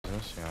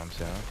what I'm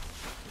saying?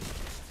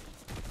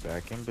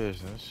 Back in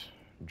business.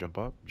 Jump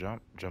up,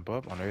 jump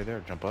up. I know you're there.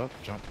 Jump up,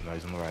 jump. No,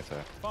 he's on the right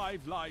side.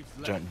 5 lives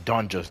left.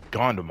 Done just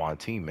gone to my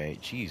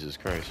teammate. Jesus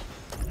Christ.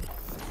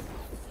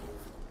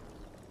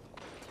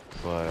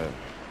 But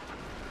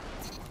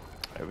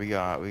we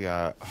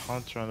got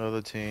Hunter on the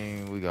other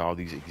team. We got all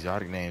these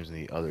exotic names in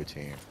the other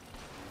team.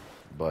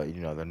 But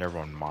you know, they're never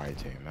on my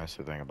team. That's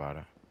the thing about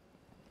it.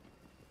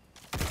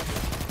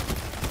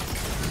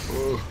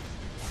 Ugh.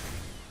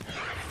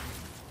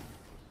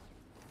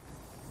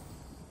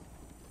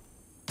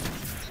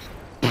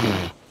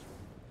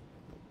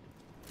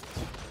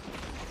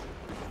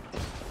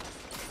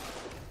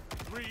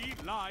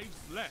 Lives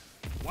left.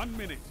 1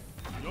 minute.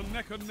 You're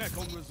neck and neck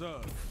on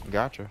reserve.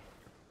 Gotcha.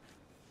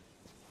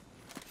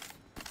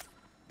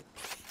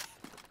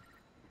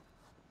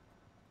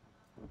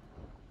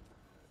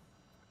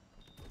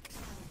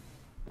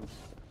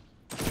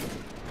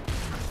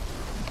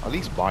 At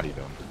least body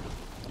them.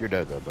 You're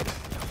dead though, buddy.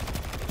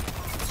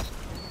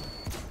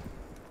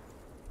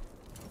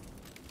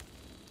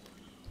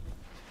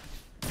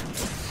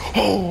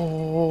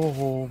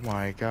 Oh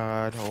my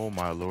god. Oh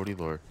my lordy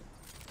lord.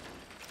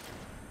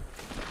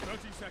 30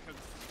 seconds.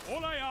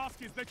 All I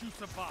ask is that you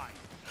survive.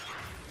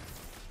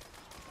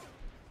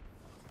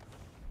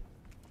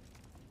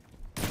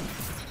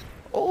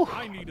 Oh,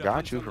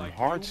 got you from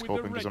hard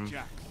scoping because I'm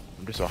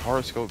just a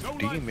hard scope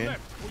demon.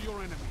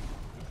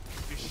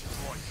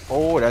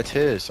 Oh, that's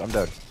his. I'm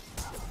dead.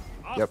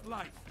 Yep.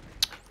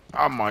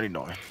 I'm already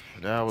knowing.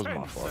 That was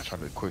my fault. I was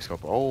trying to quick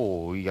scope.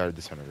 Oh, he got a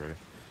disintegrator.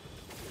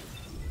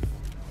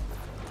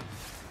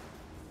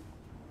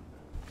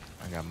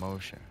 I got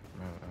motion.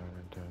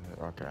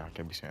 Okay, I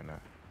can't be saying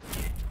that.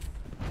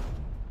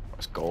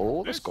 Let's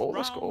go. Let's go.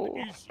 Let's go.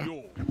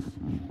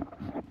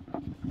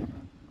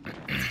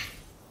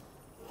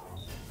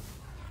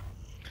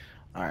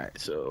 Alright,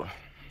 so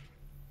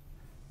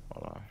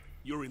hold on.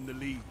 You're in the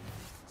lead.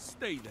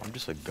 Stay there. I'm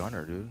just a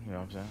gunner, dude. You know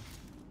what I'm saying?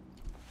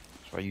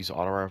 That's why I use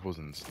auto rifles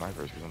and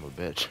snipers because I'm a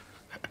bitch.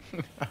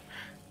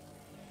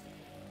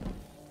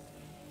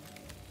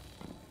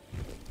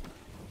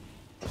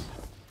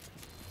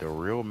 The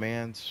real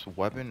man's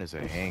weapon is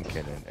a hand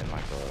cannon and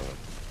like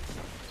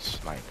a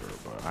sniper,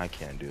 but I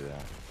can't do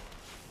that.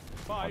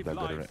 I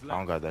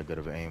don't got that good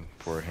of an aim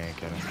for a hand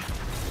cannon.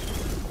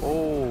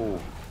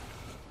 Oh,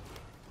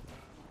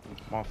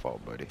 my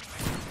fault, buddy.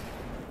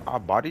 I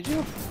bodied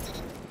you.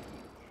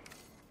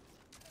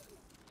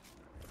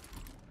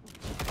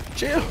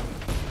 Chill.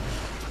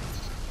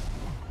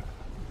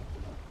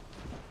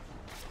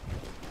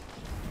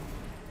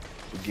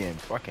 We're getting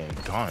fucking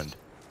gunned,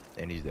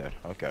 and he's dead.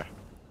 Okay.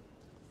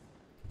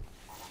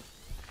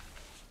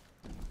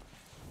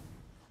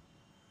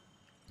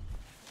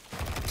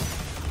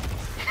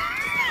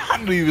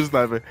 I knew he was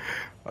sniping.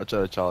 I'll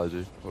try to challenge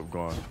you. I'm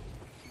going.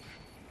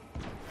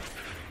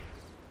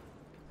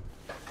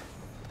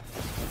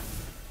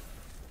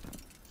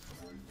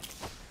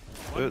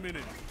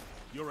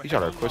 You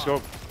shot a quick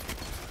scope?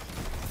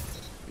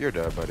 You're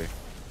dead, buddy.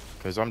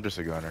 Because I'm just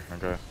a gunner,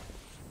 okay?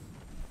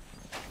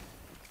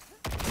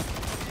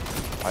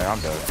 Hey, I'm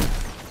dead.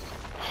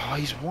 Oh,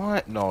 he's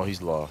one. No,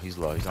 he's low. He's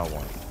low. He's not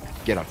one.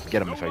 Get him.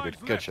 Get him infected.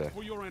 Good shit.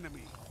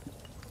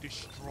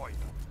 Destroy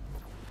them.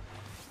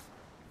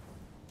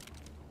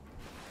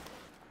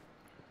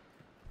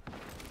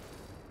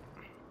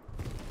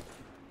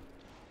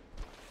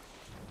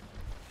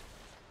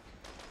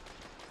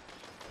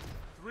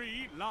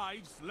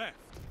 Lives left.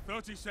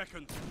 30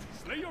 seconds.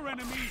 Slay your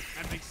enemy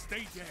and they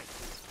stay dead.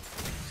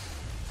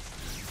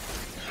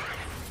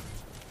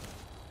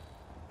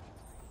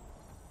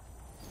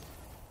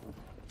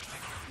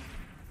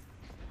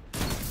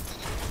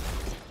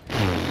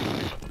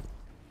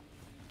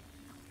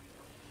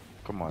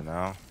 Come on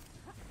now.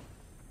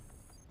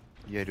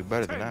 Yeah, do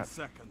better than that.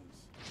 Seconds.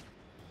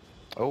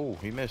 Oh,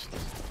 he missed.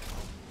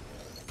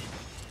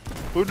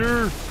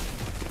 Hooder!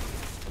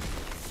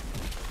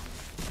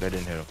 That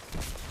didn't hit him.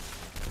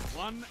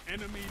 One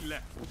enemy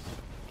left.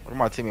 Look at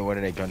my teammate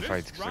winning their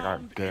gunfights because I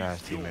got good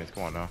ass teammates.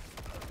 Come on now.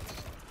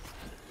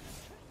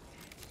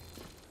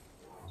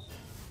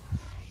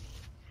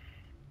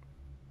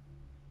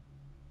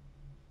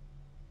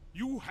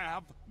 You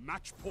have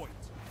match point.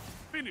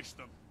 Finish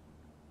them.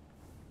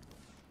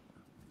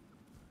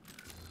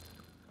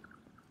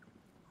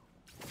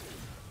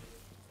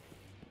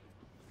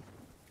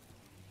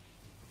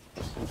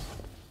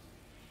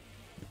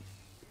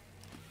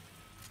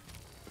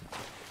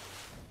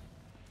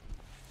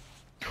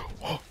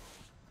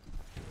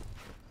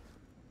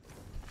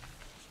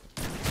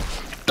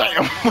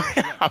 Damn!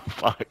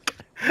 Fuck.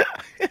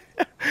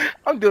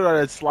 I'm doing all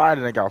that slide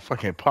and I got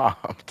fucking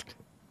popped.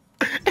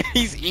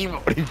 He's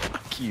emoting.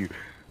 Fuck you.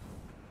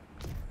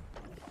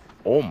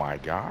 Oh my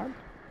god.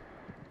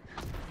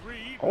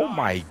 Oh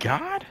my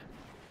god.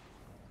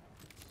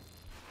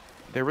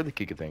 They're really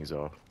kicking things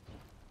off.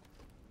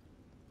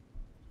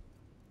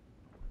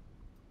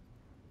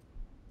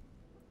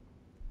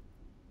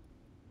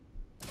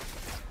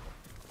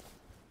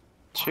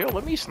 Chill,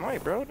 let me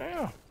snipe, bro.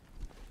 Damn.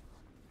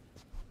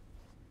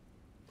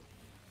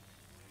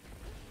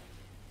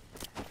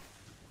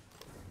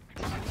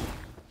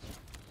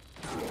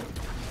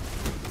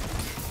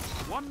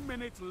 1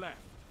 minute left.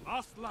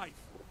 Last life.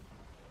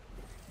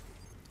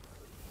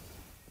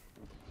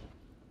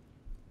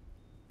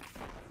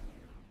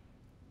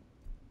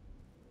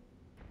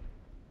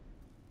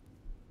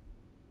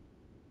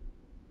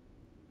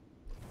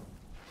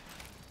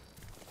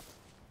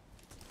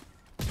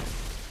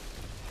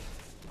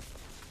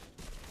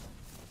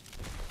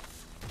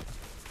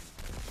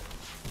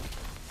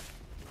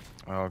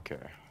 Okay.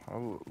 I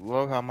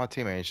love how my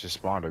teammates just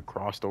spawned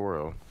across the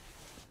world.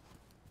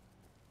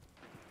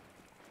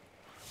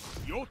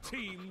 Your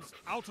team's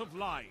out of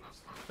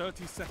lives.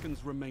 30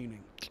 seconds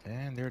remaining.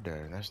 And they're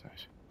dead. That's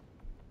nice.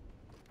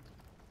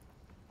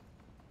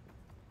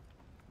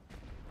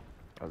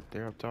 Up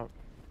there, up top.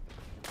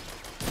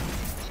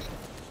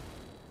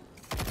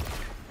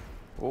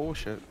 Oh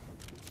shit.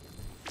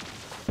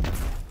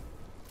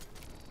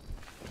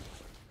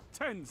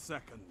 10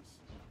 seconds.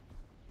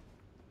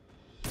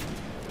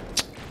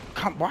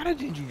 Come, why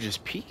didn't you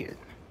just peek it?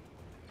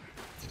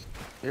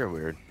 You're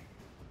weird.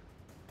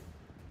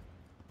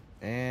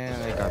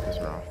 And they got this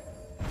round.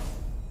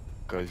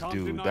 Cause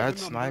dude, that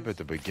snipe at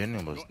the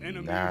beginning was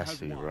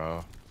nasty,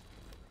 bro.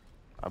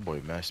 That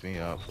boy messed me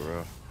up, for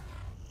real.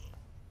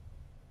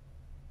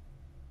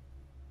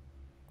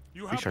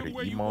 He started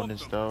emoting and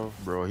stuff,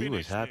 bro. He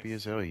was happy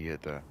as hell he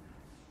hit that.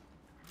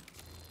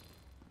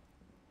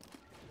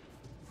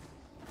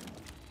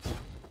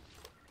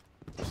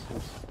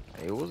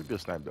 Hey, it was a good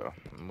snipe though.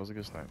 It was a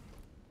good snipe.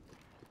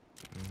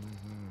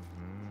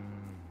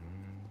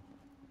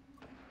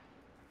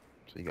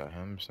 So you got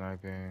him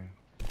sniping.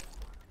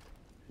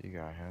 You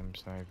got him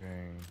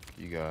sniping.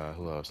 You got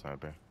who else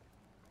sniping?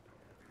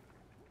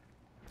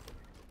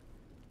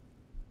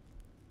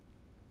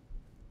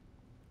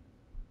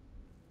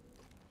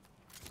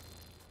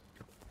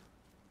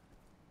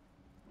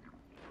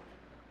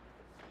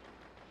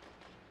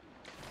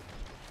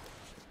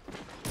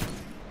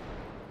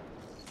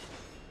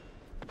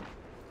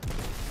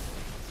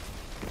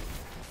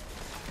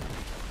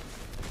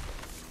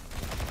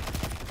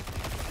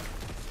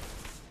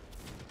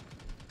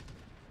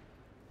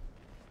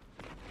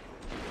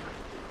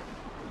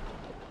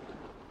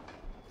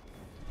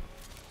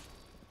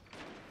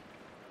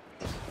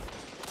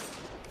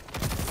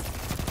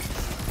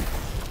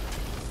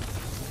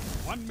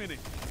 One minute.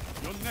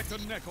 You're neck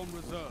and neck on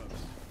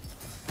reserves.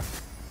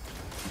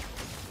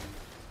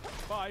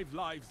 5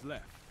 lives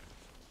left.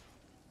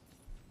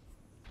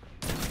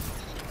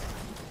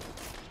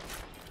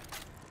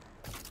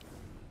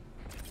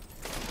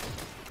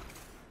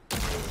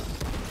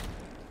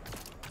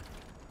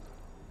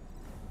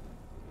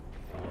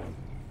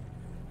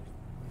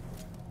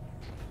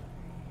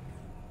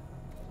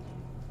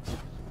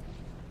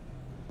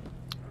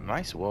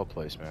 Nice wall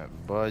placement,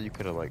 but you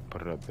could have like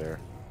put it up there.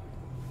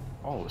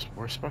 Oh,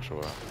 we're special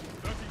at.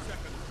 30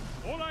 seconds.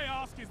 All I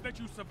ask is that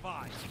you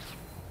survive.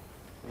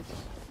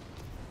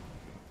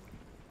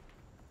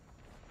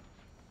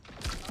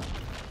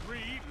 3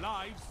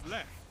 lives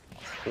left.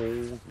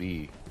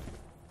 Holy.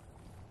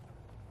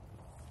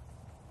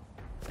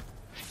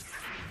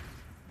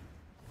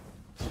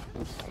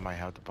 I might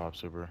have to pop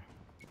super.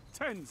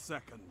 10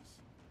 seconds.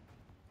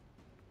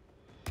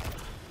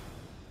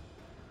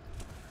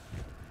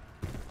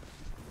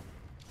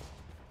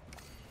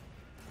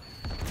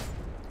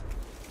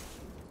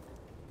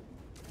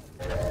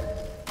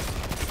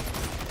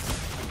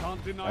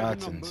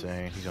 That's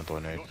insane. He's gonna throw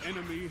a nade. Your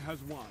enemy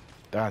has won.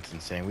 That's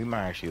insane. We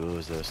might actually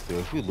lose this, dude.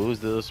 If we lose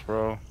this,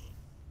 bro,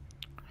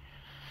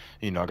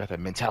 you know, I got that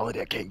mentality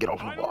I can't get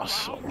over the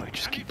boss, so I'm gonna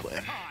just keep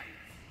playing.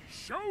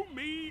 Show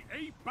me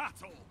a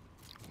battle.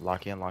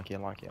 Lock in, lock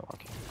in, lock in,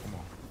 lock in. Come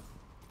on.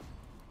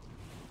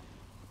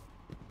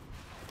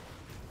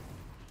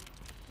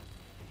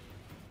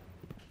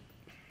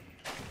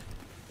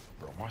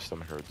 Bro, my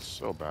stomach hurts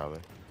so badly.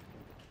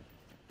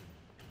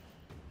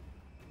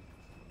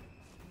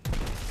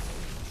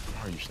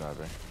 Are you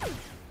sniping?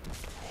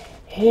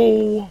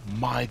 Oh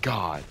my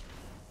god.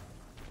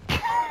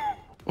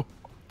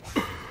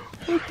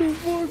 What the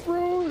fuck,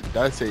 bro?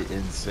 That's an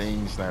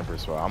insane sniper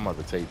spot. I'm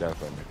about to take that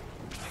from you.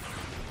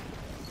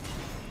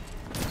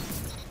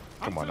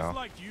 Come on now.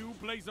 Like you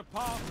blaze a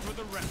path for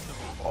the rest of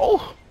us.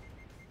 Oh!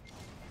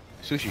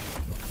 Sushi.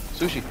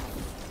 Sushi.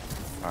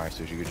 Alright,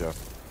 Sushi, good job.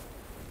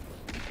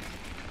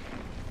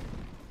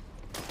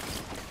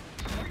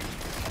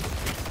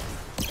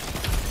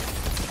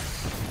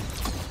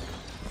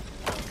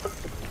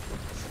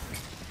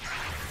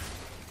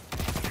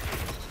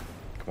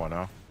 Come on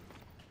now.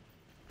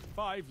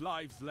 5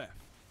 lives left.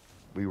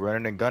 We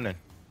running and gunning.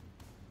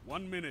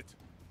 1 minute.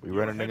 We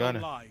running and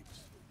gunning.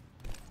 Lives.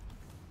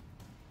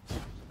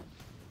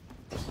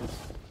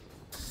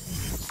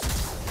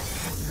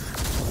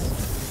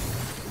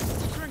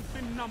 Strength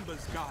in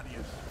numbers,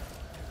 Guardian.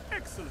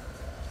 Excellent.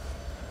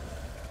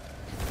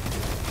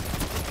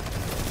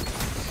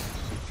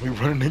 We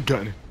running and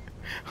gunning.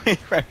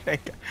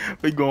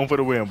 We going for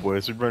the win,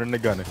 boys. We running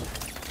and gunning.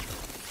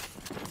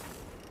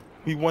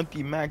 We want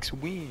the max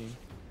win.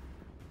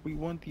 We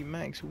want the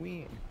max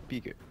win.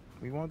 Peek it.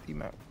 We want the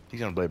max.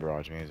 He's gonna blade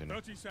barrage me, isn't he?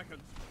 30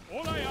 seconds.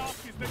 All I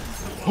ask is that you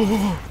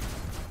survive.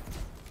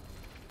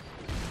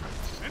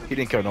 He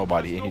didn't kill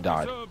nobody and he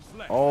died.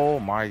 Oh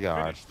my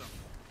god.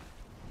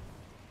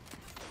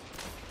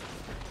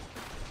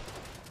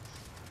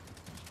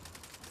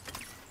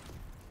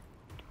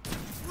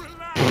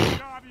 Relax,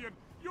 Guardian.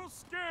 You're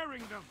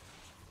scaring them.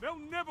 They'll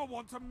never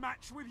want to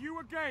match with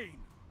you again.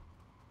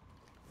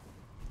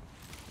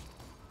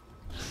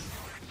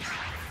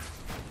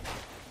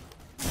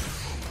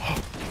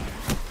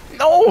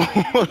 No!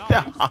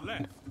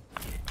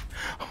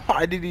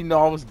 Why did he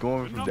know I was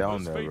going from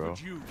down there, bro?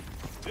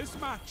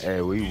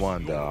 Hey, we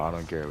won, though. I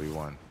don't care. We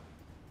won.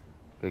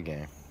 Good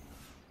game.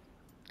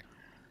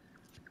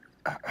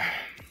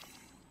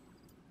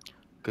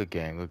 Good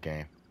game. Good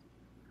game.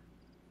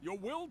 Your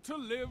will to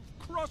live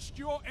crushed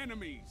your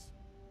enemies.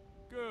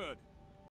 Good.